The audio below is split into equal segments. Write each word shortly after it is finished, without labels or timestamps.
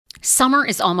Summer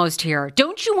is almost here.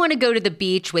 Don't you want to go to the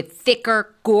beach with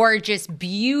thicker, gorgeous,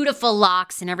 beautiful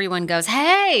locks and everyone goes,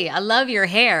 "Hey, I love your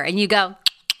hair." And you go,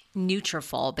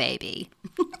 "Nutrafol, baby."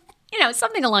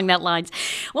 Something along that lines.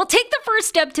 Well, take the first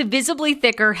step to visibly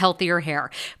thicker, healthier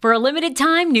hair. For a limited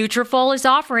time, Nutrafol is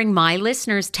offering my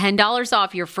listeners $10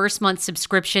 off your first month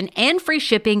subscription and free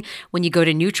shipping when you go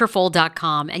to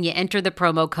Nutrafol.com and you enter the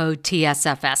promo code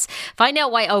TSFS. Find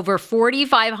out why over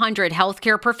 4,500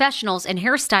 healthcare professionals and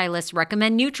hairstylists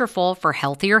recommend Nutrafol for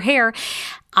healthier hair.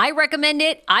 I recommend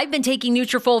it. I've been taking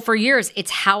Nutrafol for years.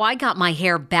 It's how I got my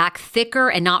hair back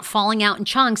thicker and not falling out in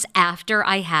chunks after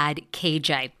I had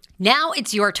KJ. Now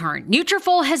it's your turn.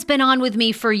 Nutrafol has been on with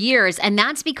me for years, and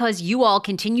that's because you all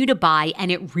continue to buy,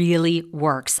 and it really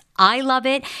works. I love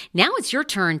it. Now it's your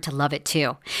turn to love it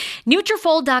too.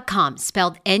 Nutrafol.com,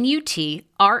 spelled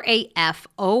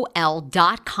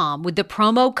Nutrafol.com with the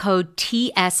promo code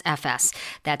TSFS.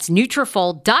 That's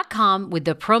Nutrafol.com with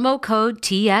the promo code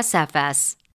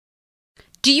TSFS.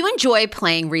 Do you enjoy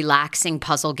playing relaxing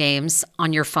puzzle games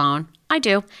on your phone? I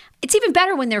do. It's even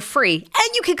better when they're free, and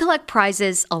you can collect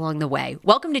prizes along the way.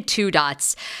 Welcome to Two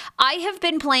Dots. I have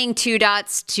been playing Two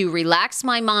Dots to relax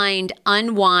my mind,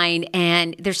 unwind,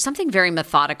 and there's something very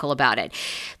methodical about it.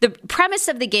 The premise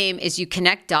of the game is you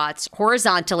connect dots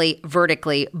horizontally,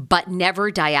 vertically, but never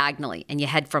diagonally, and you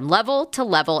head from level to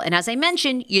level. And as I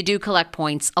mentioned, you do collect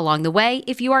points along the way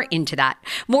if you are into that.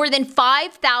 More than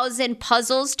 5,000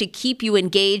 puzzles to keep you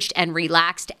engaged and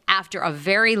relaxed after a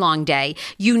very long day.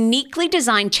 Uniquely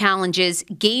designed challenges,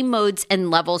 game modes, and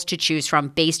levels to choose from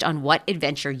based on what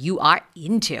adventure you are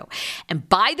into. And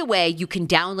by the way, you can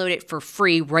download it for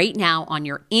free right now on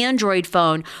your Android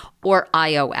phone or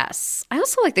iOS. I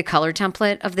also like the color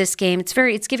template of this game.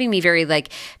 It's giving me very like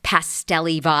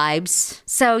pastel-y vibes.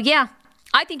 So yeah,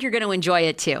 I think you're going to enjoy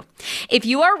it too. If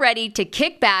you are ready to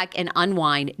kick back and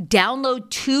unwind, download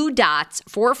Two Dots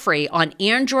for free on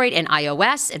Android and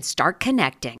iOS and start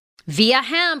connecting. Via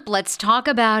Hemp, let's talk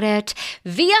about it.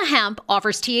 Via Hemp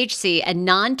offers THC and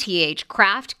non-TH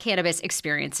craft cannabis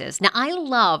experiences. Now, I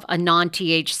love a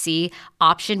non-THC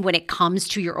option when it comes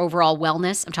to your overall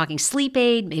wellness. I'm talking sleep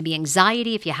aid, maybe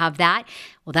anxiety if you have that.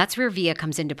 Well, that's where Via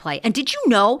comes into play. And did you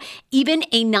know even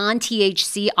a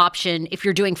non-THC option, if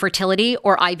you're doing fertility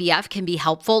or IVF, can be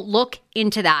helpful? Look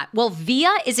into that. Well, Via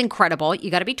is incredible.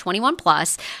 You got to be 21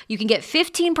 plus. You can get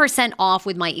 15% off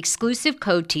with my exclusive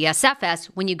code TSFS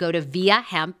when you go to Via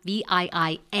Hemp,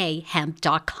 VIIA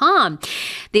hemp.com.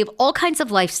 They have all kinds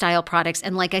of lifestyle products.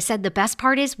 And like I said, the best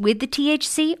part is with the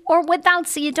THC or without,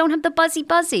 so you don't have the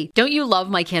buzzy. Don't you love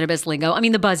my cannabis lingo? I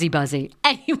mean, the buzzy.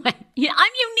 Anyway, I'm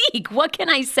unique. What can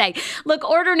I say? Look,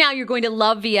 order now. You're going to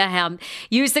love Via Hemp.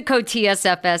 Use the code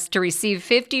TSFS to receive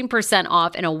 15%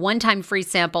 off and a one-time free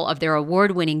sample of their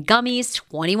award-winning gummies,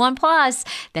 21 plus.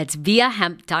 That's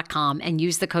viahemp.com, and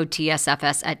use the code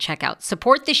TSFS at checkout.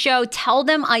 Support the show. Tell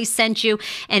them I sent you,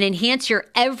 and enhance your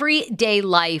everyday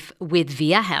life with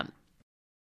Via Hemp.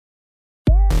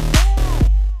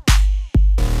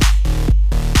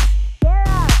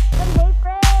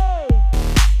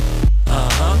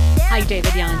 Hi,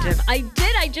 David Yontef.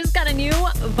 I just got a new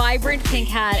vibrant pink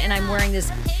hat, and I'm wearing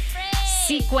this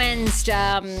sequenced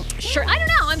shirt. I don't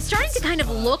know. I'm starting to kind of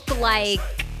look like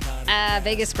a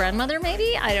Vegas grandmother,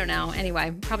 maybe? I don't know.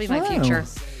 Anyway, probably my future.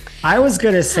 I was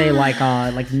going to say like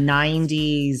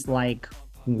 90s, like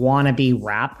wannabe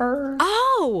rapper.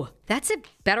 Oh, that's a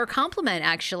better compliment,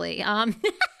 actually. Hey,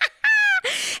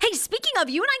 speaking of,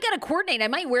 you and I got to coordinate. I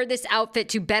might wear this outfit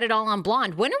to Bet It All on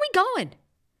Blonde. When are we going?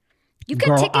 You've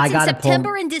got tickets in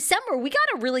September and December. We got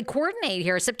to really coordinate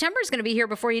here. September's going to be here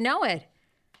before you know it.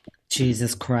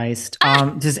 Jesus Christ.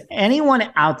 Does anyone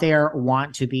out there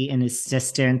want to be an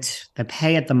assistant? The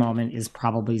pay at the moment is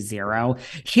probably zero.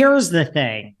 Here's the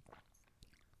thing.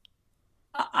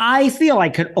 I feel I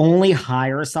could only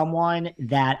hire someone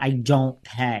that I don't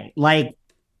pay, like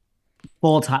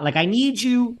full time. Like I need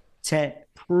you to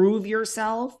prove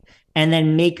yourself and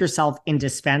then make yourself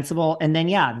indispensable. And then,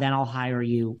 then I'll hire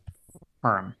you.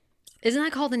 Isn't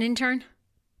that called an intern?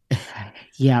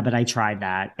 Yeah, but I tried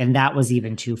that. And that was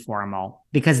even too formal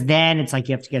because then it's like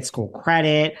you have to get school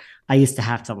credit. I used to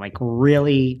have to like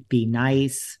really be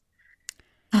nice.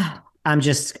 I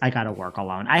got to work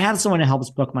alone. I have someone who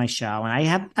helps book my show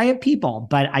and I have people,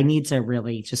 but I need to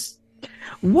really just.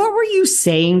 What were you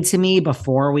saying to me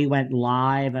before we went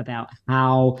live about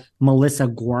how Melissa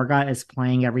Gorga is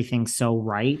playing everything so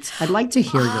right? I'd like to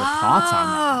hear your thoughts on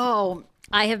that. Oh,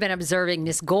 I have been observing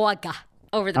Miss Gorga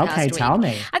over the past week. Okay, tell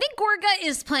me. I think Gorga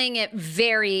is playing it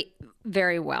very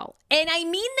very well. And I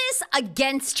mean this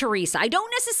against Teresa. I don't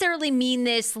necessarily mean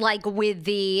this like with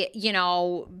the,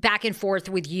 back and forth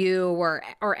with you or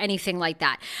anything like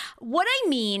that. What I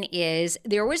mean is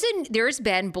there's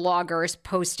been bloggers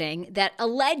posting that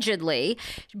allegedly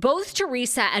both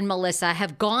Teresa and Melissa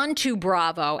have gone to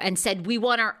Bravo and said, we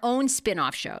want our own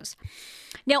spin-off shows.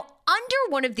 Now, under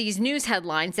one of these news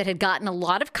headlines that had gotten a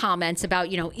lot of comments about,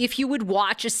 if you would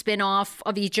watch a spin-off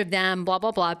of each of them, blah,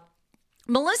 blah, blah,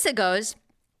 Melissa goes,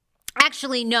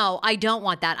 actually, no, I don't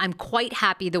want that. I'm quite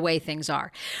happy the way things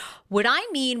are. What I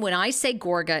mean when I say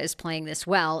Gorga is playing this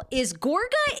well is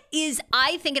Gorga is,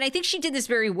 I think, and I think she did this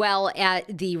very well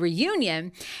at the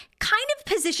reunion, kind of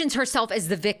positions herself as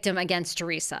the victim against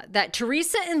Teresa. That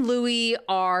Teresa and Louis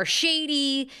are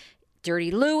shady,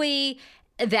 dirty Louis,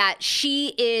 that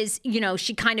she is,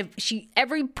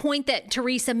 every point that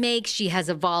Teresa makes, she has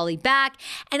a volley back.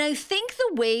 And I think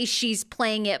the way she's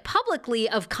playing it publicly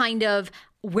of kind of,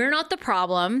 we're not the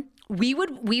problem. We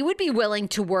would be willing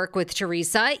to work with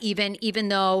Teresa, even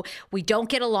though we don't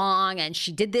get along and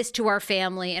she did this to our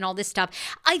family and all this stuff.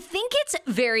 I think it's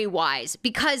very wise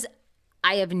because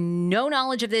I have no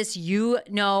knowledge of this. You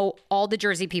know all the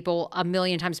Jersey people a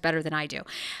million times better than I do.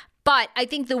 But I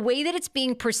think the way that it's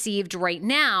being perceived right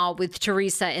now with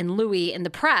Teresa and Louis in the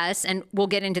press, and we'll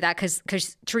get into that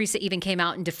because Teresa even came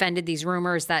out and defended these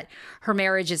rumors that her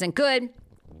marriage isn't good.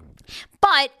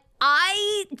 But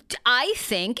I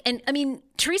think, and I mean,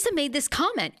 Teresa made this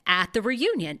comment at the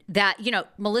reunion that,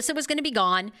 Melissa was going to be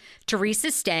gone,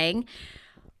 Teresa's staying.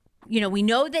 We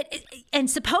know that, and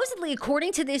supposedly,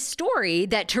 according to this story,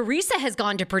 that Teresa has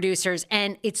gone to producers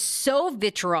and it's so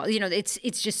vitriol,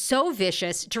 it's just so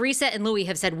vicious. Teresa and Louis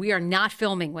have said, we are not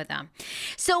filming with them.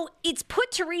 So it's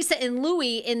put Teresa and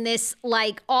Louis in this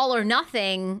like all or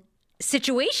nothing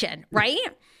situation, right?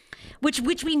 Which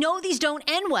we know these don't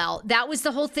end well. That was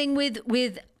the whole thing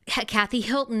with Kathy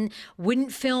Hilton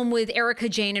wouldn't film with Erica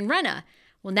Jane and Renna.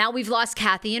 Well, now we've lost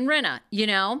Kathy and Renna,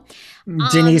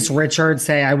 Denise Richards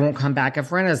say, I won't come back if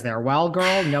Renna's there. Well,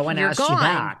 girl, no one asked gone. you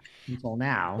back until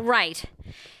now. Right.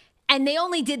 And they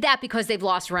only did that because they've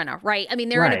lost Renna, right? I mean,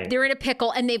 they're in a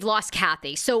pickle and they've lost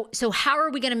Kathy. So how are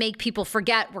we going to make people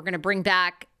forget? We're going to bring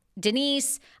back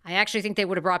Denise. I actually think they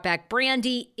would have brought back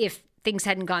Brandy if things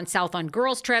hadn't gone south on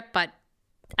Girls Trip, but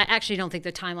I actually don't think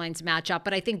the timelines match up.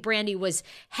 But I think Brandy was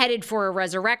headed for a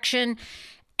resurrection.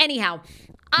 Anyhow,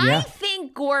 I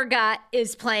think Gorga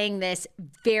is playing this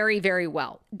very, very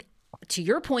well. To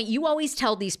your point, you always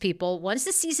tell these people, once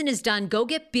the season is done, go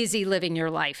get busy living your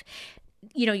life.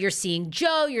 You're seeing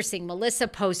Joe, you're seeing Melissa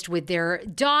post with their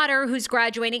daughter who's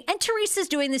graduating, and Teresa's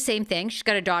doing the same thing. She's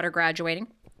got a daughter graduating.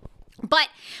 But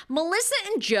Melissa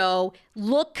and Joe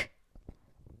look,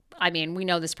 I mean, we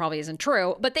know this probably isn't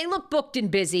true, but they look booked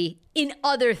and busy in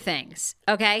other things,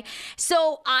 okay?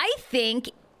 So I think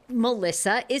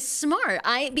Melissa is smart.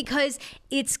 Because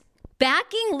it's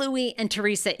backing Louis and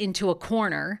Teresa into a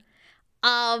corner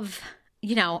of,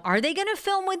 are they going to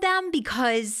film with them?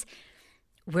 Because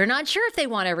we're not sure if they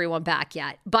want everyone back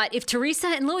yet. But if Teresa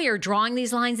and Louis are drawing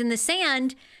these lines in the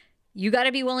sand, you got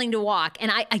to be willing to walk.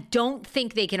 And I don't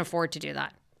think they can afford to do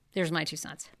that. There's my 2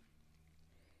 cents.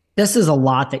 This is a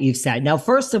lot that you've said. Now,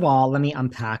 first of all, let me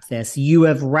unpack this. You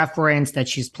have referenced that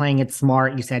she's playing it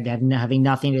smart. You said having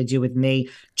nothing to do with me.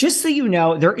 Just so you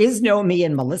know, there is no me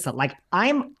and Melissa. Like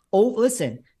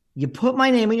listen, you put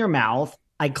my name in your mouth.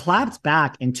 I clapped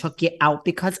back and took you out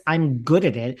because I'm good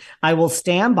at it. I will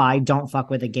stand by, don't fuck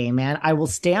with a gay man. I will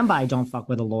stand by, don't fuck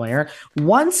with a lawyer.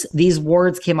 Once these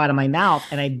words came out of my mouth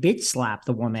and I bitch slapped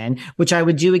the woman, which I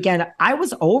would do again, I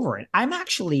was over it.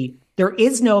 There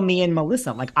is no me and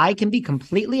Melissa. Like, I can be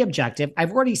completely objective.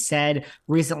 I've already said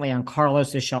recently on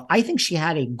Carlos's show, I think she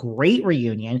had a great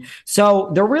reunion.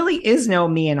 So there really is no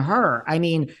me and her. I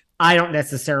mean, I don't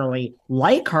necessarily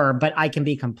like her, but I can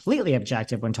be completely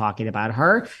objective when talking about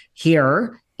her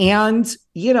here. And,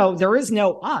 there is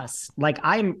no us. Like,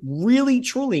 I'm really,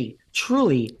 truly,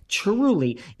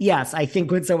 yes, I think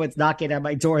when someone's knocking at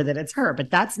my door that it's her, but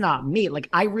that's not me. Like,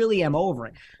 I really am over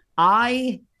it.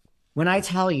 When I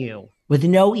tell you with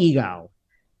no ego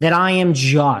that I am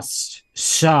just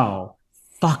so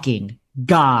fucking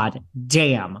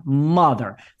goddamn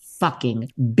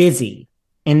motherfucking busy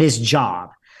in this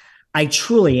job, I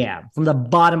truly am. From the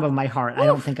bottom of my heart, I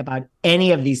don't think about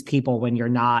any of these people when you're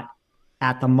not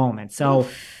at the moment. So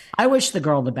I wish the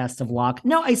girl the best of luck.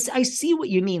 No, I see what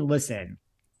you mean. Listen,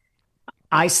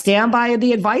 I stand by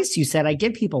the advice you said I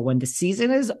give people. When the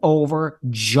season is over,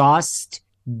 just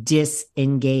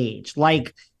disengage.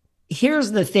 Like,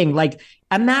 here's the thing.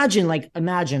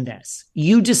 Imagine this.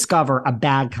 You discover a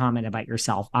bad comment about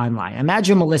yourself online.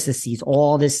 Imagine Melissa sees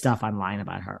all this stuff online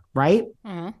about her, right?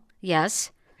 Mm-hmm.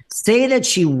 Yes. Say that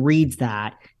she reads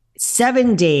that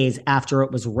 7 days after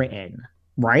it was written,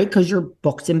 right? Because you're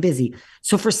booked and busy.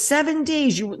 So for 7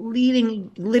 days, you were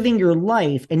living your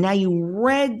life, and now you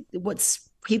read what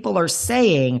people are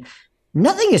saying.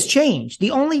 Nothing has changed.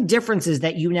 The only difference is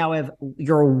that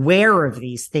you're aware of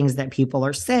these things that people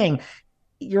are saying.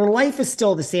 Your life is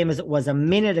still the same as it was a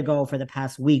minute ago for the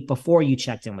past week before you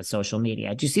checked in with social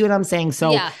media. Do you see what I'm saying?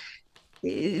 So yeah.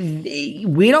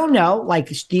 We don't know. Like,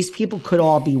 these people could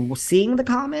all be seeing the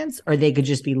comments, or they could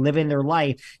just be living their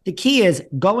life. The key is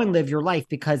go and live your life,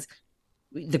 because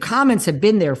the comments have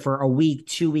been there for a week,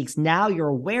 2 weeks. Now you're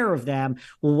aware of them.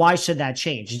 Well, why should that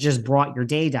change? It just brought your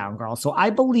day down, girl. So I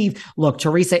believe, look,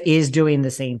 Teresa is doing the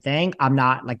same thing. I'm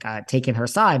not taking her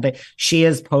side, but she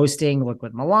is posting, look,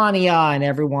 with Melania and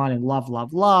everyone, and love,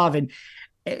 love, love. And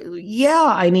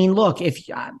yeah, I mean, look,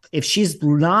 if she's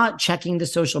not checking the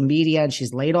social media, and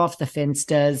she's laid off the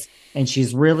Finstas, and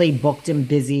she's really booked and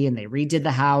busy, and they redid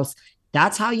the house,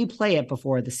 that's how you play it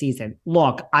before the season.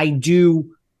 Look, I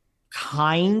do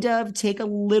kind of take a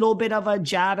little bit of a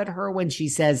jab at her when she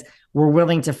says we're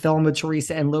willing to film with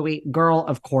Teresa and Louis. Girl,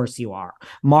 of course you are.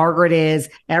 Margaret is.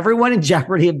 Everyone in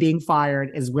jeopardy of being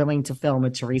fired is willing to film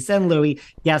with Teresa and Louis.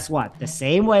 Guess what? The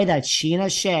same way that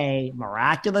Sheena Shea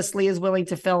miraculously is willing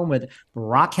to film with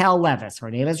Raquel Levis.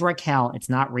 Her name is Raquel. It's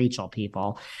not Rachel,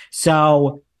 people.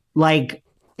 So,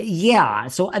 yeah,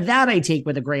 so that I take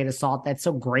with a grain of salt. That's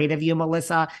so great of you,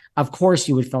 Melissa. Of course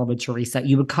you would film with Teresa.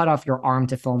 You would cut off your arm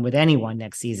to film with anyone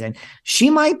next season.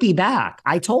 She might be back.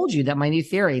 I told you that my new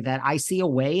theory, that I see a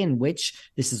way in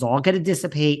which this is all going to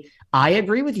dissipate. I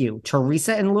agree with you.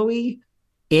 Teresa and Louis,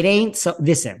 it ain't so.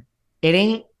 Listen, it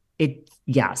ain't it.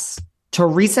 Yes.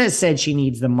 Teresa has said she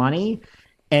needs the money.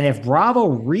 And if Bravo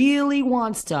really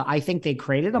wants to, I think they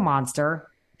created a monster.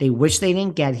 They wish they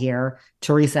didn't get here.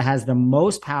 Teresa has the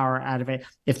most power out of it.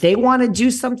 If they want to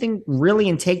do something really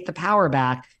and take the power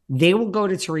back, they will go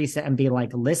to Teresa and be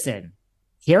like, listen,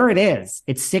 here it is.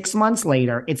 It's 6 months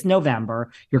later. It's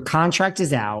November. Your contract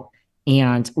is out.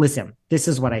 And listen, this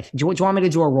is what do you want me to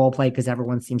do a role play? Because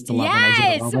everyone seems to love when I do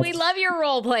a role play. Yes, we love your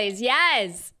role plays.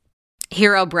 Yes.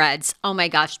 Hero breads. Oh my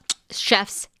gosh.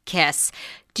 Chef's kiss.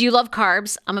 Do you love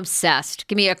carbs? I'm obsessed.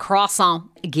 Give me a croissant.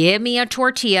 Give me a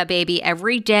tortilla, baby,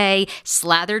 every day,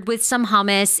 slathered with some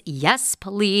hummus. Yes,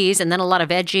 please. And then a lot of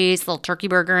veggies, a little turkey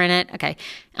burger in it. Okay.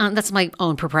 That's my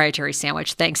own proprietary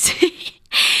sandwich. Thanks.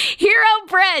 Hero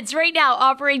Breads right now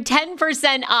offering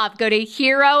 10% off. Go to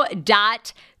hero.co.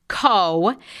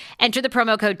 Enter the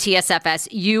promo code TSFS.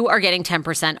 You are getting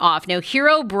 10% off. Now,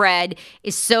 Hero Bread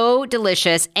is so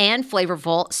delicious and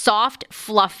flavorful, soft,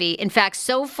 fluffy. In fact,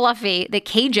 so fluffy that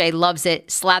KJ loves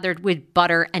it slathered with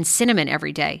butter and cinnamon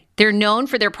every day. They're known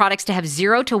for their products to have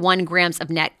 0 to 1 grams of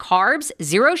net carbs,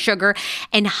 0 sugar,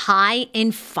 and high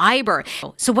in fiber.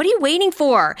 So what are you waiting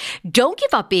for? Don't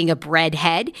give up being a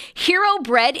breadhead. Hero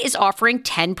Bread is offering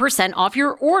 10% off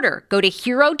your order. Go to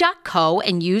hero.co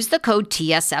and use the code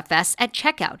TSFS at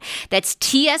checkout. That's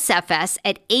TSFS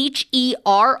at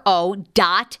HERO.CO.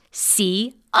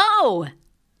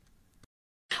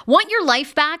 Want your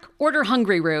life back? Order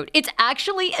Hungry Root. It's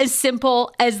actually as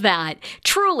simple as that.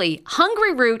 Truly,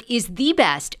 Hungry Root is the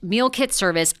best meal kit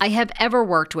service I have ever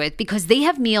worked with because they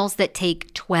have meals that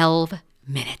take 12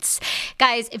 minutes.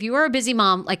 Guys, if you are a busy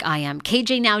mom like I am,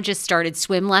 KJ now just started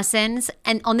swim lessons.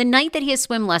 And on the night that he has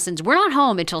swim lessons, we're not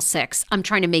home until 6. I'm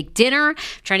trying to make dinner,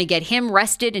 trying to get him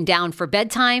rested and down for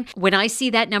bedtime. When I see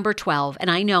that number 12,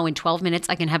 and I know in 12 minutes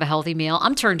I can have a healthy meal,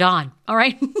 I'm turned on. All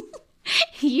right.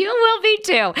 You will be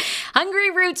too.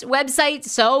 Hungry Root's website,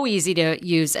 so easy to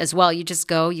use as well. You just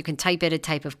go, you can type in a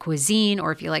type of cuisine,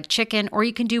 or if you like chicken, or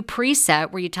you can do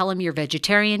preset where you tell them you're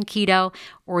vegetarian, keto,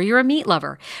 or you're a meat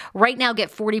lover. Right now, get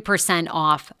 40%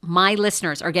 off. My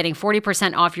listeners are getting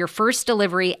 40% off your first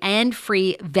delivery and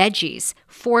free veggies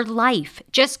for life.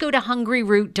 Just go to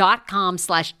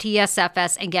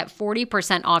hungryroot.com/TSFS and get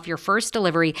 40% off your first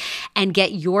delivery and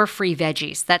get your free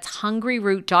veggies. That's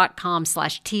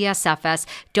hungryroot.com/TSFS.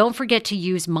 Don't forget to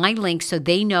use my link so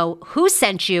they know who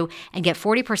sent you and get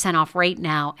 40% off right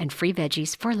now and free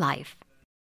veggies for life.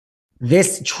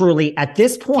 This truly, at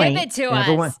this point, give it to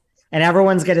us. And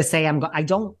everyone's going to say, I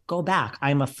don't go back.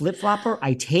 I'm a flip-flopper.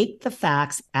 I take the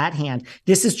facts at hand.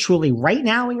 This is truly, right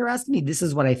now when you're asking me, this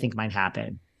is what I think might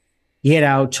happen. You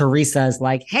know, Teresa's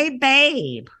like, hey,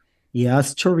 babe.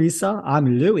 Yes, Teresa,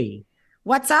 I'm Louis.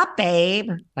 What's up,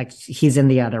 babe? Like he's in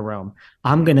the other room.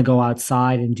 I'm going to go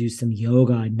outside and do some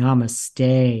yoga.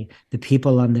 Namaste. The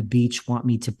people on the beach want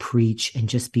me to preach and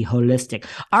just be holistic.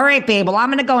 All right, babe. Well, I'm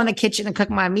going to go in the kitchen and cook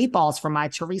my meatballs for my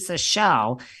Teresa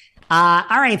show. All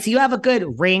right. So you have a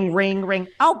good ring, ring, ring.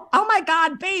 Oh my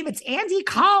God, babe. It's Andy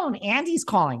Cohn. Andy's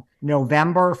calling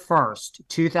November 1st,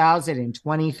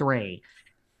 2023.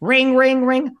 Ring, ring,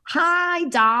 ring. Hi,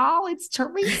 doll. It's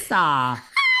Teresa.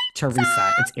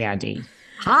 Teresa, it's Andy.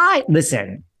 Hi.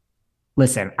 Listen,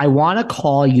 I want to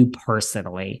call you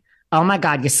personally. Oh my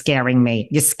God, you're scaring me.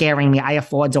 You're scaring me. I have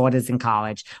 4 daughters in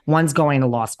college. One's going to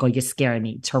law school. You're scaring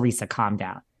me. Teresa, calm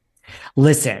down.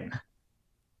 Listen,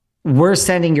 we're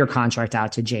sending your contract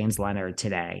out to James Leonard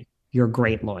today. You're a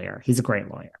great lawyer. He's a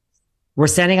great lawyer. We're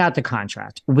sending out the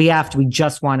contract. We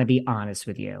just want to be honest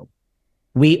with you.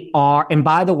 We are, and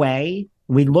by the way,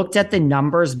 we looked at the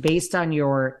numbers based on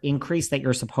your increase that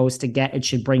you're supposed to get. It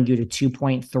should bring you to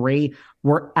 2.3.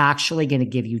 We're actually going to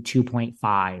give you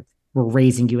 2.5. We're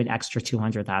raising you an extra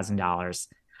 $200,000.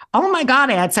 Oh my God,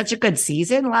 I had such a good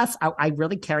season I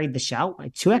really carried the show.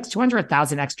 Like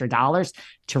 200,000 extra dollars.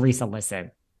 Teresa,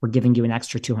 listen, we're giving you an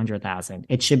extra 200,000.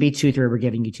 It should be 2.3. We're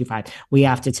giving you 2.5. We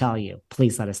have to tell you,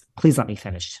 please let me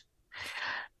finish.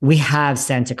 We have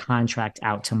sent a contract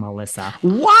out to Melissa.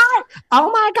 What?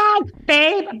 Oh my God,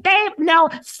 babe, no,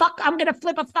 fuck, I'm going to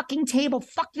flip a fucking table.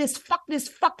 Fuck this,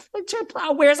 fuck.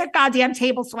 Where's a goddamn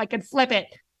table so I can flip it?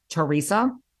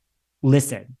 Teresa,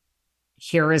 listen,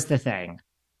 here is the thing.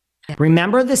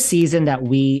 Remember the season that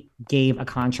we gave a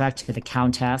contract to the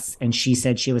Countess and she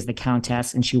said she was the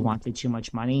Countess and she wanted too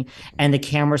much money and the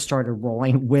camera started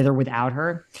rolling with or without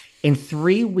her? In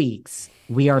 3 weeks,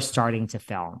 we are starting to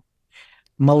film.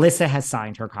 Melissa has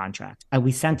signed her contract.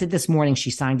 We sent it this morning. She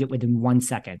signed it within 1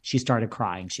 second. She started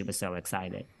crying. She was so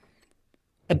excited.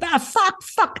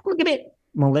 Fuck, look at it.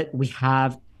 We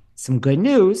have some good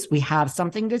news. We have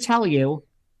something to tell you.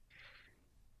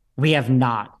 We have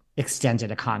not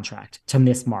extended a contract to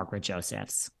Miss Margaret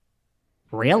Josephs.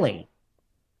 Really?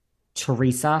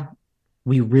 Teresa,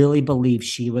 we really believe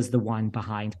she was the one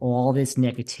behind all this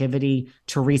negativity.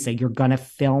 Teresa, you're going to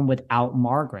film without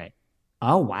Margaret.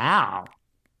 Oh, wow.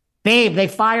 Babe, they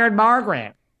fired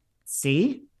Margaret.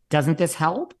 See? Doesn't this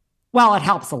help? Well, it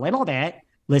helps a little bit.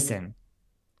 Listen,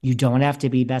 you don't have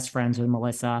to be best friends with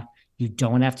Melissa. You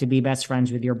don't have to be best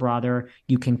friends with your brother.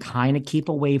 You can kind of keep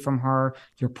away from her.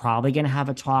 You're probably going to have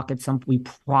a talk at some. We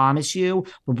promise you,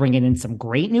 we're bringing in some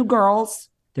great new girls.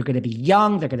 They're going to be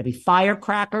young. They're going to be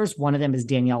firecrackers. One of them is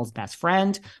Danielle's best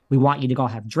friend. We want you to go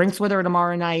have drinks with her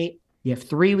tomorrow night. You have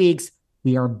 3 weeks.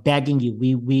 We are begging you.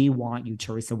 We want you,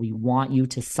 Teresa. We want you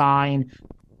to sign.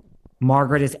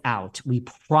 Margaret is out. We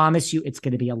promise you it's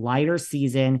going to be a lighter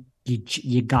season.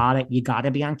 You got it. You got to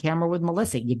be on camera with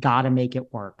Melissa. You got to make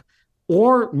it work.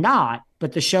 Or not,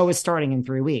 but the show is starting in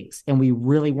 3 weeks. And we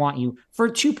really want you for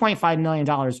 $2.5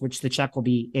 million, which the check will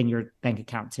be in your bank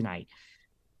account tonight.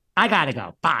 I got to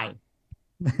go. Bye.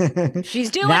 She's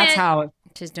doing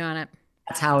She's doing it.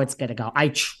 That's how it's going to go. I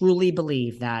truly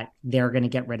believe that they're going to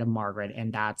get rid of Margaret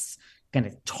and that's going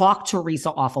to talk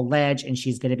Teresa off a ledge. And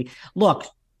she's going to be, look,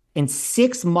 in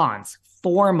 6 months,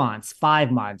 4 months,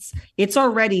 5 months, it's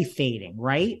already fading,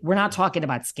 right? We're not talking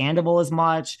about scandal as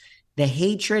much. The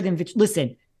hatred and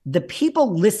listen, the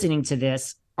people listening to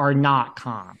this are not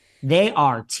calm. They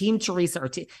are Team Teresa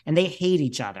and they hate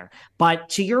each other. But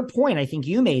to your point, I think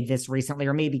you made this recently,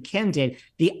 or maybe Kim did.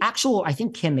 I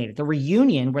think Kim made it, the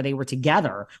reunion where they were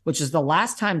together, which is the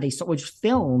last time they saw, which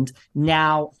filmed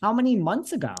now, how many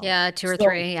months ago? Yeah, 2 or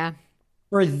 3, yeah.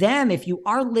 For them, if you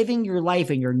are living your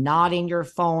life and you're not in your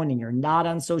phone and you're not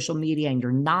on social media and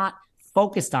you're not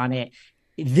focused on it,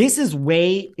 this is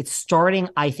it's starting,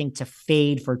 I think, to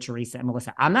fade for Teresa and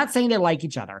Melissa. I'm not saying they like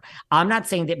each other. I'm not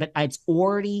saying that, but it's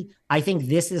already, I think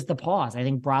this is the pause. I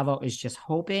think Bravo is just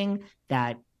hoping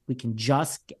that we can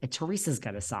Teresa's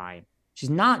got to sign.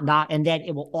 She's not, and then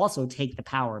it will also take the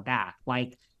power back.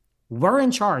 Like, we're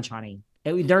in charge, honey.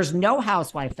 There's no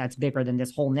housewife that's bigger than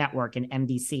this whole network and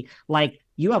NBC. Like,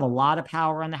 you have a lot of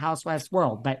power in the housewives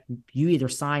world, but you either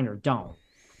sign or don't.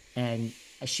 And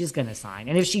she's going to sign.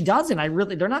 And if she doesn't,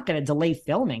 they're not going to delay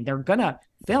filming. They're going to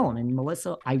film. And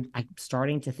Melissa, I'm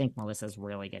starting to think Melissa's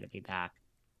really going to be back.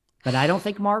 But I don't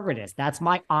think Margaret is. That's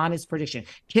my honest prediction.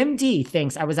 Kim D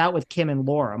thinks, I was out with Kim and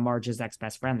Laura, Marge's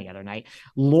ex-best friend, the other night.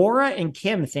 Laura and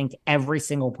Kim think every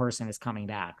single person is coming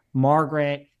back.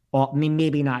 Margaret, well, I mean,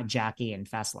 maybe not Jackie and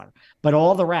Fessler, but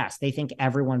all the rest, they think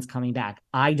everyone's coming back.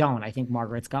 I don't. I think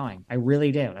Margaret's going. I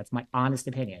really do. That's my honest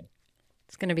opinion.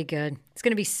 It's going to be good. It's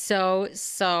going to be so,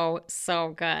 so,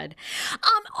 so good.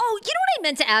 Oh, you know what I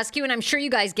meant to ask you, and I'm sure you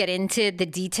guys get into the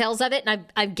details of it, and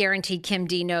I guarantee Kim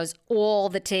D knows all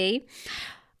the tea.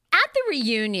 At the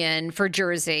reunion for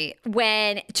Jersey,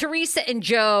 when Teresa and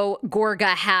Joe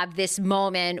Gorga have this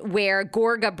moment where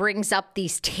Gorga brings up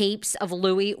these tapes of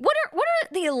Louis, what are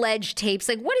the alleged tapes?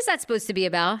 Like, what is that supposed to be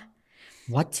about?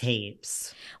 What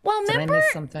tapes? Well, remember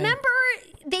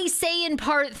they say in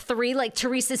part 3, like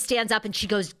Teresa stands up and she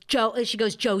goes,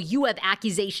 Joe, you have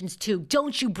accusations too.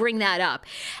 Don't you bring that up.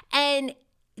 And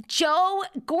Joe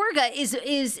Gorga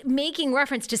is making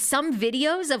reference to some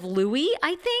videos of Louis,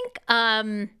 I think.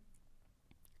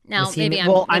 Now, maybe I'm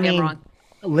wrong.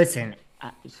 Listen,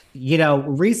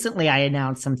 recently I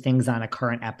announced some things on a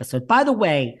current episode. By the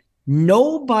way,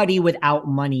 nobody without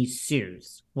money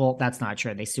sues. Well, that's not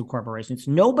true. They sue corporations.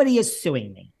 Nobody is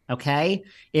suing me, okay?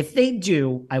 If they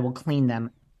do, I will clean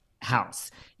them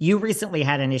house. You recently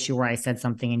had an issue where I said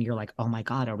something and you're like, oh my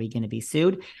God, are we going to be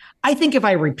sued? I think if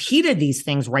I repeated these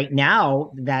things right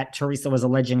now that Teresa was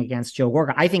alleging against Joe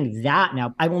Gorga, I think that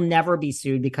now I will never be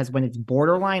sued because when it's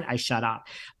borderline, I shut up.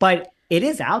 But it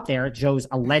is out there, Joe's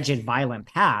alleged violent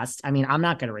past. I mean, I'm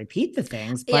not going to repeat the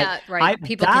things, but yeah, right.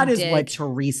 That is what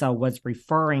Teresa was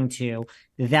referring to,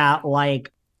 that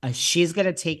she's going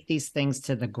to take these things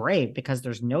to the grave because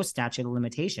there's no statute of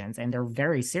limitations and they're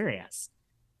very serious.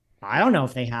 I don't know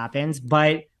if they happened,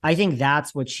 but I think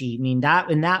that's what that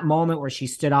in that moment where she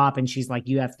stood up and she's like,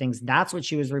 you have things, that's what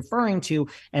she was referring to.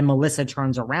 And Melissa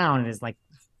turns around and is like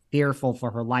fearful for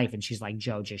her life. And she's like,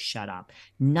 Joe, just shut up.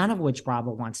 None of which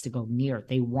Bravo wants to go near.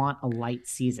 They want a light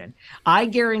season. I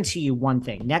guarantee you one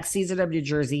thing. Next season of New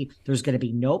Jersey, there's going to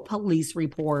be no police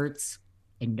reports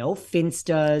and no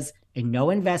finstas and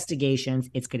no investigations.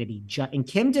 It's going to be and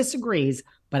Kim disagrees,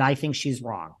 but I think she's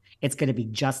wrong. It's going to be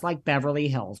just like Beverly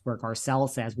Hills, where Garcelle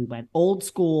says we went old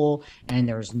school and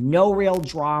there's no real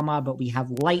drama, but we have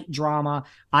light drama.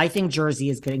 I think Jersey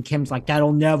is good. And Kim's like,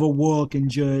 that'll never work in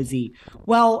Jersey.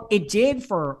 Well, it did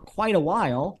for quite a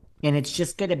while, and it's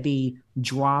just going to be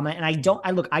drama. And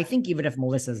I think even if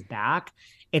Melissa's back,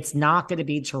 it's not going to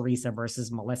be Teresa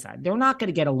versus Melissa. They're not going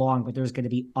to get along, but there's going to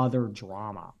be other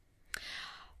drama.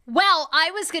 Well,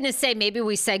 I was going to say maybe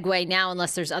we segue now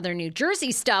unless there's other New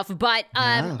Jersey stuff. But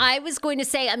I was going to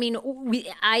say, I mean,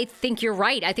 I think you're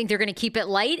right. I think they're going to keep it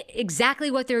light. Exactly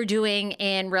what they're doing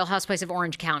in Real Housewives of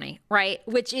Orange County, right?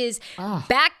 Which is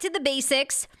back to the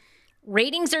basics.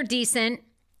 Ratings are decent.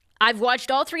 I've watched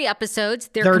all 3 episodes.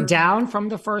 They're down from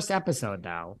the first episode,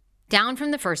 though. Down from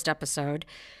the first episode.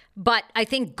 But I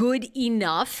think good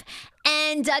enough.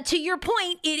 And to your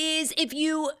point, it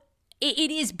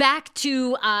is back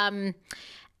to,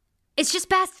 it's just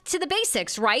back to the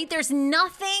basics, right? There's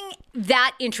nothing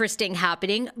that interesting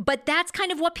happening, but that's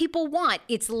kind of what people want.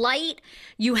 It's light.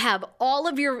 You have all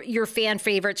of your fan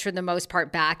favorites for the most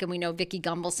part back, and we know Vicky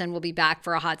Gunvalson will be back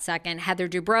for a hot second. Heather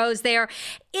Dubrow's there.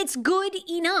 It's good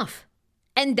enough.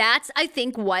 And that's, I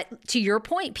think, what, to your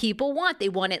point, people want. They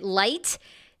want it light.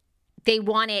 They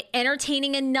want it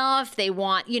entertaining enough. They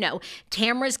want,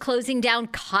 Tamra's closing down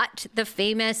Cut, the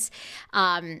famous,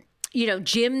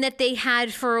 gym that they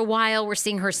had for a while. We're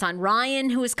seeing her son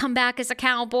Ryan, who has come back as a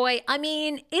cowboy. I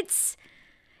mean,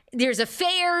 there's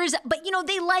affairs, but,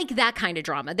 they like that kind of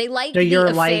drama. They like the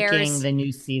affairs. So you're liking the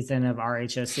new season of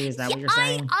RHOC? Is that what you're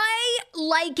saying? I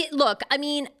like it. Look, I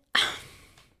mean...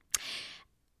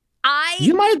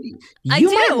 You might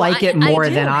like it more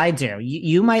than I do.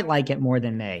 You might like it more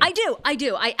than me. I do.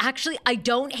 I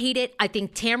don't hate it. I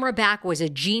think Tamra back was a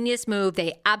genius move.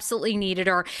 They absolutely needed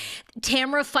her.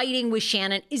 Tamra fighting with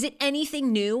Shannon. Is it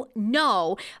anything new?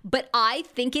 No. But I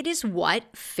think it is what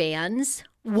fans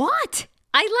want.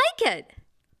 I like it.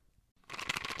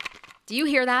 Do you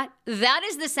hear that? That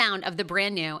is the sound of the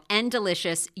brand new and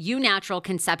delicious Eu Natural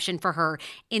Conception for Her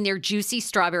in their juicy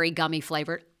strawberry gummy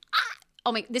flavor.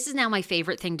 Oh my, this is now my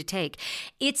favorite thing to take.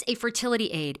 It's a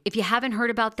fertility aid. If you haven't heard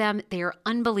about them, they are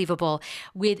unbelievable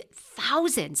with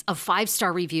thousands of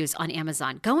 5-star reviews on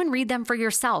Amazon. Go and read them for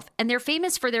yourself. And they're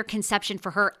famous for their Conception for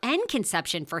Her and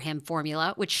Conception for Him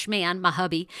formula, which Schman, my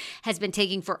hubby, has been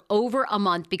taking for over a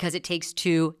month because it takes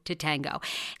 2 to tango.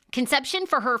 Conception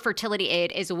for Her fertility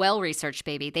aid is well-researched,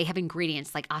 baby. They have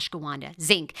ingredients like ashwagandha,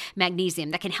 zinc,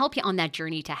 magnesium that can help you on that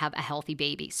journey to have a healthy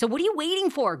baby. So what are you waiting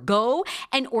for? Go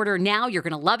and order now. You're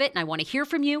going to love it, and I want to hear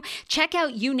from you. Check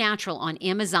out Eu Natural on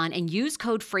Amazon and use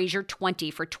code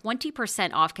Fraser20 for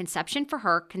 20% off Conception for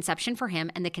Her, Conception for Him,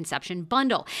 and the Conception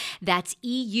Bundle. That's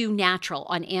EU Natural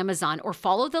on Amazon, or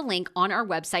follow the link on our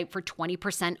website for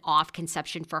 20% off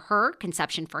Conception for Her,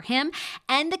 Conception for Him,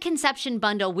 and the Conception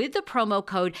Bundle with the promo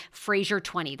code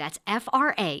Fraser20. That's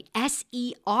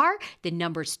Fraser, the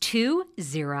numbers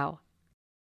 20.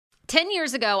 10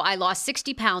 years ago, I lost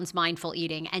 60 pounds mindful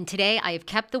eating, and today I have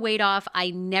kept the weight off. I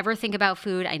never think about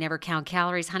food. I never count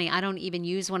calories. Honey, I don't even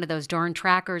use one of those darn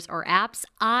trackers or apps.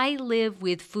 I live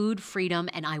with food freedom,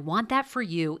 and I want that for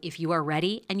you if you are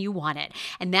ready and you want it.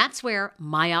 And that's where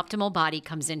My Optimal Body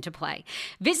comes into play.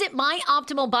 Visit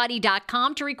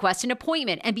myoptimalbody.com to request an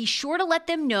appointment, and be sure to let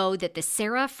them know that the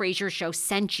Sarah Fraser Show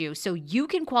sent you so you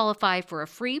can qualify for a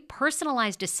free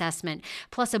personalized assessment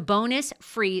plus a bonus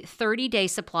free 30-day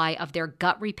supply of their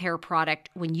gut repair product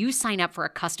when you sign up for a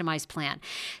customized plan.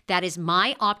 That is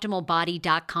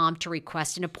myoptimalbody.com to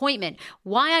request an appointment.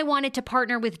 Why I wanted to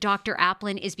partner with Dr.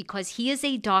 Applin is because he is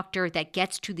a doctor that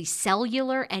gets to the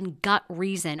cellular and gut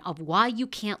reason of why you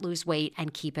can't lose weight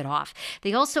and keep it off.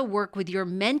 They also work with your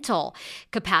mental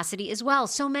capacity as well.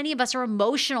 So many of us are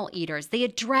emotional eaters. They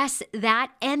address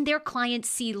that, and their clients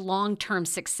see long-term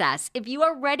success. If you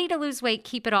are ready to lose weight,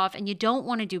 keep it off, and you don't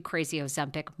want to do crazy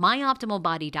Ozempic,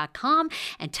 myoptimalbody.com,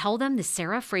 and tell them the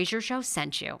Sarah Fraser Show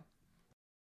sent you.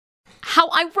 How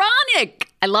ironic!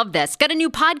 I love this. Got a new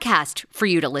podcast for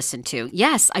you to listen to.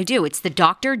 Yes, I do. It's the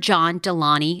Dr. John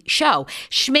Delaney Show.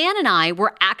 Schman and I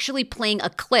were actually playing a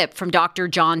clip from Dr.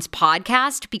 John's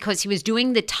podcast because he was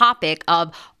doing the topic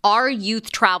of are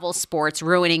youth travel sports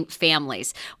ruining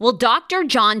families? Well, Dr.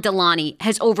 John Delaney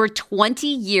has over 20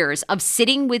 years of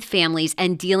sitting with families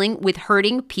and dealing with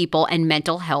hurting people and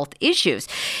mental health issues.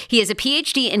 He has a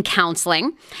PhD in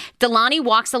counseling. Delaney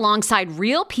walks alongside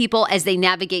real people as they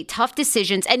navigate tough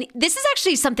decisions. And this is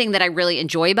actually something that I really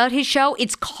enjoy about his show.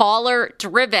 It's caller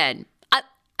driven.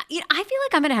 I feel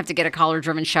like I'm going to have to get a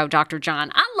caller-driven show, Dr. John.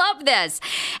 I love this.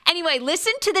 Anyway,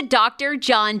 listen to the Dr.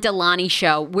 John Delaney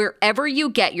Show wherever you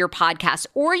get your podcasts,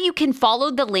 or you can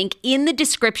follow the link in the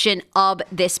description of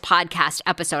this podcast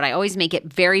episode. I always make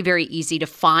it very, very easy to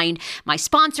find my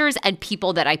sponsors and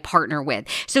people that I partner with.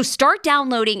 So start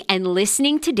downloading and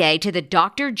listening today to the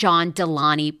Dr. John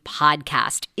Delaney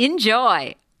podcast.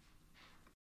 Enjoy.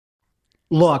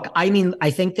 Look, I mean, I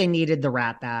think they needed the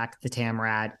rat back, the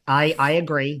Tamrat. I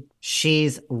agree.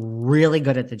 She's really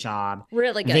good at the job.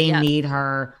 Really good. They need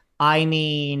her. I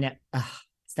mean,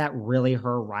 is that really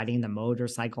her riding the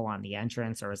motorcycle on the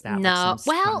entrance, or is that like some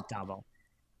stunt double?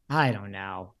 I don't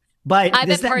know. But I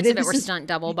bet parts of it were stunt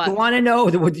double. But you want to know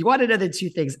the two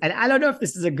things, and I don't know if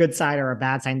this is a good sign or a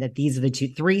bad sign, that these are the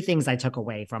three things I took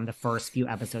away from the first few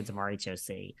episodes of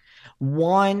RHOC.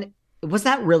 One, was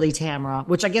that really Tamra?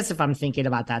 Which I guess if I'm thinking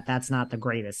about that, that's not the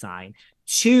greatest sign.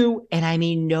 Two, and I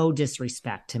mean no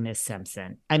disrespect to Miss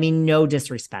Simpson.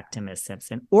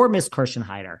 or Miss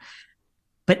Kirschenheiter.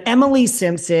 But Emily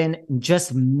Simpson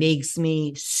just makes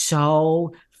me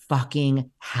so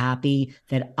fucking happy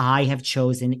that I have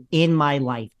chosen in my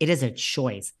life. It is a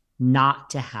choice not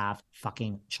to have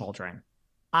fucking children.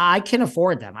 I can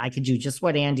afford them. I could do just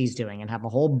what Andy's doing and have a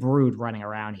whole brood running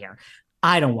around here.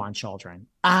 I don't want children.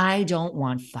 I don't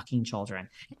want fucking children.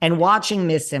 And watching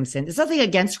Miss Simpson, there's nothing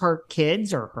against her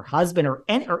kids or her husband or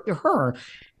her.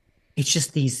 It's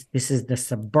just this is the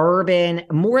suburban,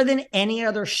 more than any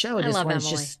other show. This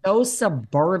one's just so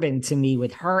suburban to me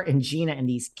with her and Gina and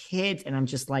these kids. And I'm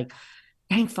just like,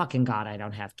 thank fucking God I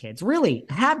don't have kids. Really,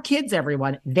 have kids,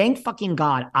 everyone. Thank fucking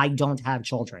God I don't have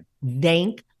children.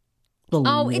 Thank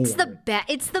Lord. It's the best.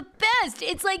 It's the best.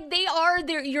 It's like they are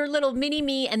your little mini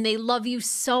me, and they love you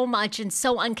so much and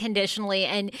so unconditionally.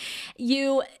 And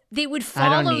they would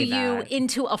follow you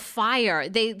into a fire.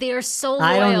 They are so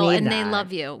loyal and they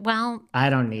love you. Well, I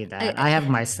don't need that. I have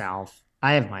myself.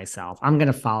 I'm going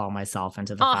to follow myself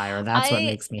into the fire. That's what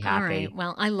makes me happy. All right.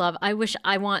 Well,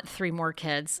 I want 3 more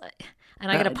kids,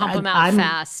 and I got to pump them out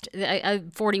fast.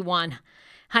 I'm 41.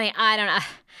 Honey, I don't know.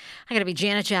 I got to be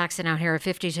Janet Jackson out here at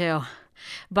 52.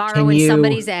 Borrowing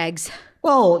somebody's eggs.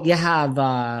 Well, you have,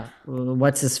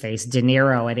 what's his face, De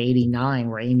Niro at 89,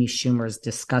 where Amy Schumer's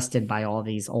disgusted by all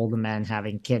these older men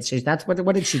having kids.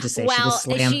 What did she just say? Well, she just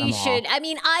slammed them all. I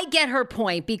mean, I get her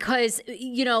point because,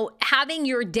 having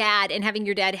your dad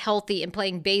healthy and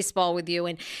playing baseball with you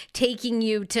and taking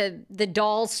you to the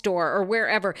doll store or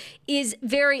wherever is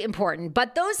very important.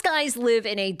 But those guys live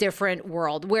in a different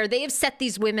world where they have set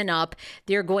these women up.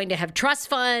 They're going to have trust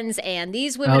funds, and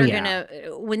these women are going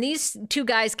to, when these 2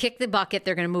 guys kick the bucket,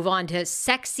 they're going to move on to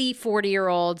sexy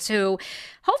 40-year-olds who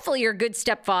hopefully are good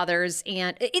stepfathers.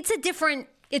 And it's a different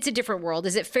world.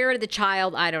 Is it fair to the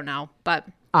child? I don't know. But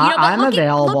I'm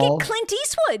available. Look at Clint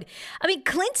Eastwood. I mean,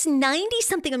 Clint's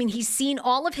 90-something. I mean, he's seen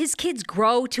all of his kids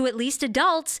grow to at least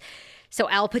adults. So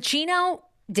Al Pacino,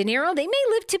 De Niro, they may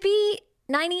live to be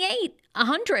 98.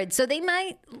 100. So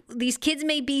these kids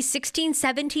may be 16,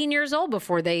 17 years old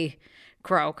before they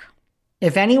croak.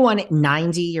 If anyone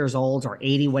 90 years old or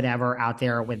 80, whatever, out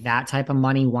there with that type of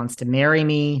money wants to marry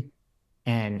me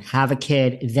and have a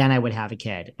kid, then I would have a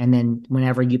kid. And then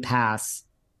whenever you pass,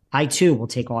 I too will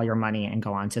take all your money and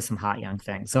go on to some hot young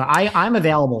thing. So I'm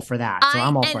available for that. So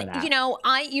I'm all for that.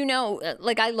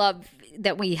 I love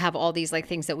that we have all these like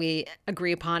things that we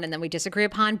agree upon and then we disagree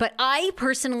upon. But I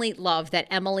personally love that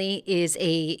Emily is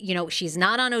she's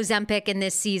not on Ozempic in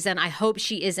this season. I hope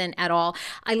she isn't at all.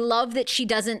 I love that she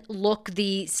doesn't look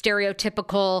the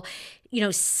stereotypical,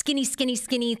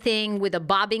 skinny thing with a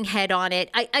bobbing head on it.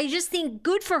 I just think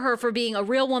good for her for being a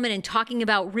real woman and talking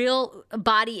about real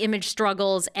body image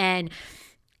struggles and,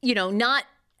 not,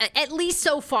 at least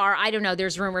so far, I don't know,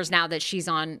 there's rumors now that she's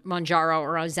on Mounjaro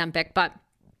or Ozempic, but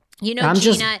Gina,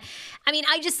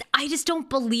 I just don't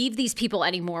believe these people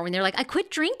anymore when they're like, I quit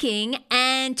drinking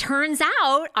and turns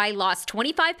out I lost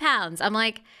 25 pounds. I'm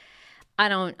like,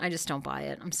 I just don't buy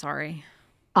it. I'm sorry.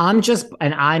 I'm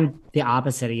the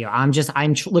opposite of you.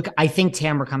 Look, I think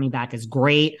Tamara coming back is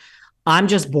great. I'm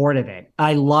just bored of it.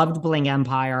 I loved Bling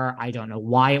Empire. I don't know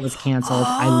why it was canceled.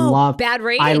 I love bad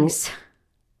ratings.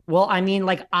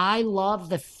 I love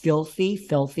the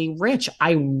filthy rich.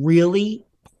 I really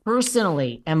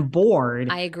personally am bored.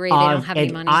 I agree. They don't have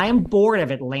any money. I'm bored of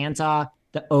Atlanta,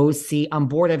 the OC. I'm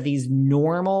bored of these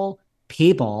normal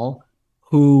people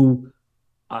who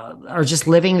are just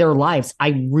living their lives.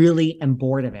 I really am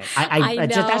bored of it. I know.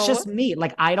 That's just me.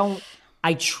 Like, I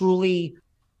truly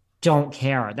don't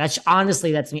care. That's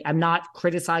me. I'm not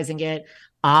criticizing it.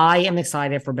 I am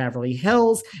excited for Beverly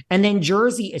Hills. And then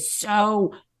Jersey is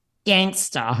so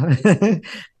gangsta.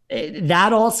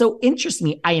 That also interests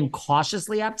me. I am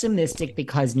cautiously optimistic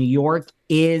because New York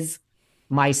is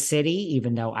my city,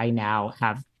 even though I now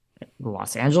have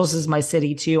Los Angeles is my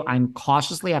city too. I'm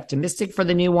cautiously optimistic for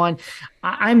the new one.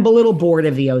 I'm a little bored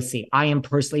of the OC. I am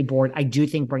personally bored. I do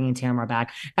think bringing Tamara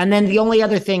back. And then the only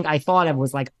other thing I thought of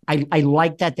was like, I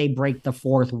like that they break the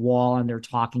fourth wall and they're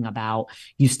talking about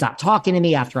you stopped talking to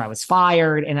me after I was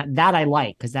fired. And that I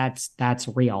like because that's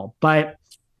real. But,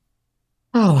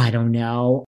 I don't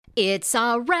know. It's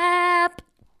a wrap.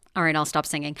 All right, I'll stop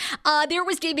singing. There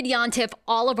was David Yontef.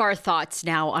 All of our thoughts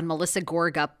now on Melissa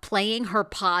Gorga playing her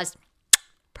pause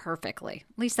perfectly.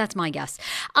 At least that's my guess.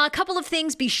 A couple of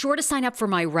things. Be sure to sign up for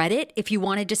my Reddit if you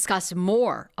want to discuss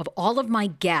more of all of my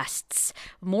guests,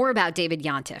 more about David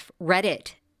Yontef.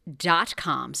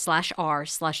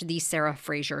 Reddit.com/r/The Sarah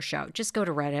Fraser Show. Just go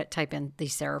to Reddit, type in The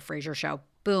Sarah Fraser Show.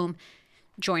 Boom.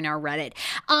 Join our Reddit.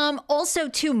 Also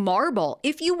to Marble,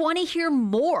 if you want to hear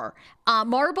more,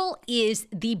 Marble is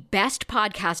the best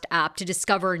podcast app to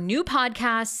discover new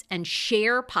podcasts and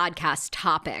share podcast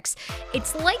topics.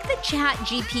 It's like the Chat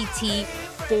GPT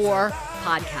for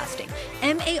podcasting.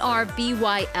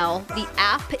 Marbyl. The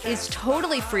app is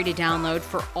totally free to download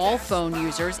for all phone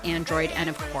users, Android, and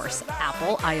of course,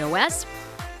 Apple, iOS.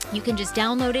 You can just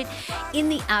download it in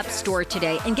the App Store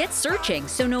today and get searching.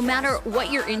 So no matter what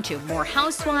you're into, more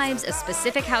housewives, a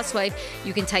specific housewife,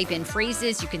 you can type in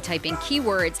phrases, you can type in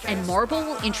keywords, and Marble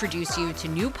will introduce you to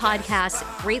new podcasts,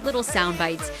 great little sound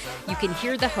bites. You can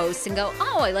hear the hosts and go,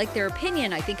 oh, I like their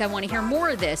opinion. I think I want to hear more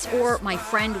of this. Or my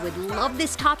friend would love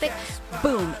this topic.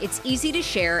 Boom. It's easy to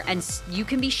share, and you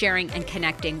can be sharing and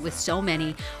connecting with so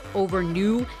many over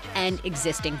new and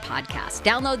existing podcasts.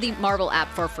 Download the Marble app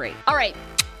for free. All right.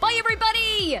 Bye,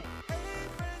 everybody!